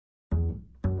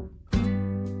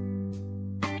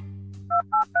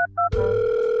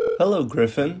Hello,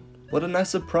 Griffin. What a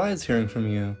nice surprise hearing from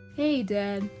you. Hey,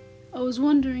 Dad. I was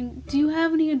wondering, do you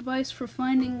have any advice for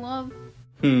finding love?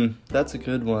 That's a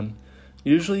good one.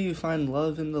 Usually you find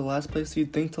love in the last place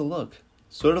you'd think to look.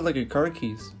 Sort of like your car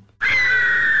keys.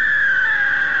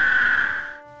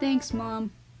 Thanks,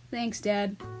 Mom. Thanks,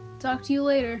 Dad. Talk to you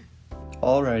later.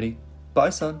 Alrighty.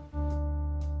 Bye, son.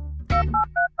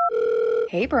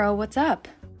 Hey bro, what's up?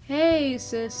 Hey,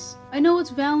 sis. I know it's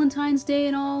Valentine's Day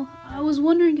and all. I was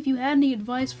wondering if you had any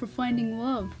advice for finding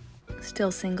love. Still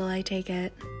single, I take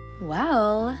it.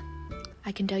 Well,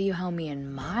 I can tell you how me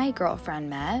and my girlfriend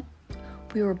met.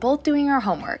 We were both doing our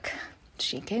homework.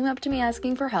 She came up to me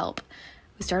asking for help.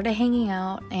 We started hanging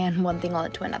out, and one thing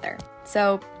led to another.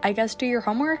 So, I guess do your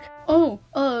homework?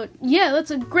 Yeah,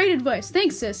 that's a great advice.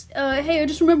 Thanks, sis. Hey, I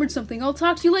just remembered something. I'll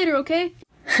talk to you later, okay?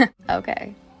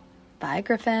 Okay. Bye,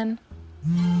 Griffin.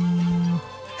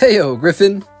 Heyo,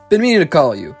 Griffin. Been meaning to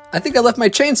call you. I think I left my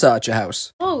chainsaw at your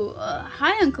house.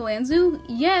 Hi, Uncle Anzu.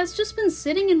 Yeah, it's just been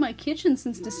sitting in my kitchen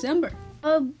since December.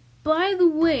 By the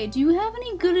way, do you have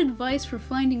any good advice for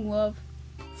finding love?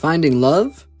 Finding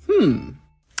love?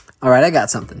 Alright, I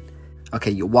got something.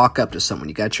 Okay, you walk up to someone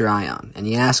you got your eye on, and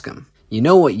you ask them, you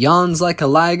know what yawns like a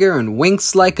liger and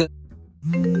winks like a...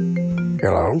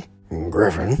 Hello,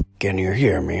 Griffin. Can you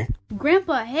hear me?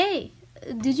 Grandpa, hey.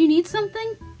 Did you need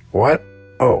something? What?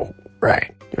 Oh,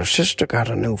 right. Your sister got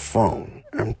a new phone.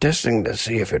 I'm testing to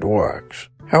see if it works.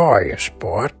 How are you,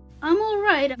 sport? I'm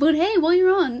alright, but hey, while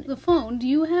you're on the phone, do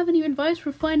you have any advice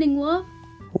for finding love?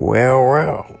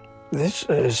 Well, this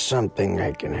is something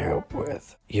I can help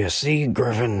with. You see,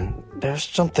 Griffin, there's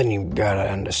something you've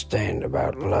gotta understand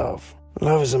about love.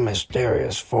 Love is a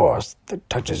mysterious force that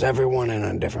touches everyone in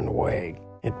a different way.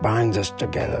 It binds us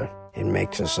together. It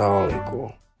makes us all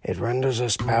equal. It renders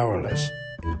us powerless.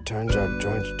 It turns our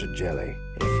joints to jelly.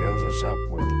 It fills us up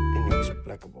with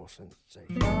inexplicable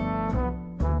sensation.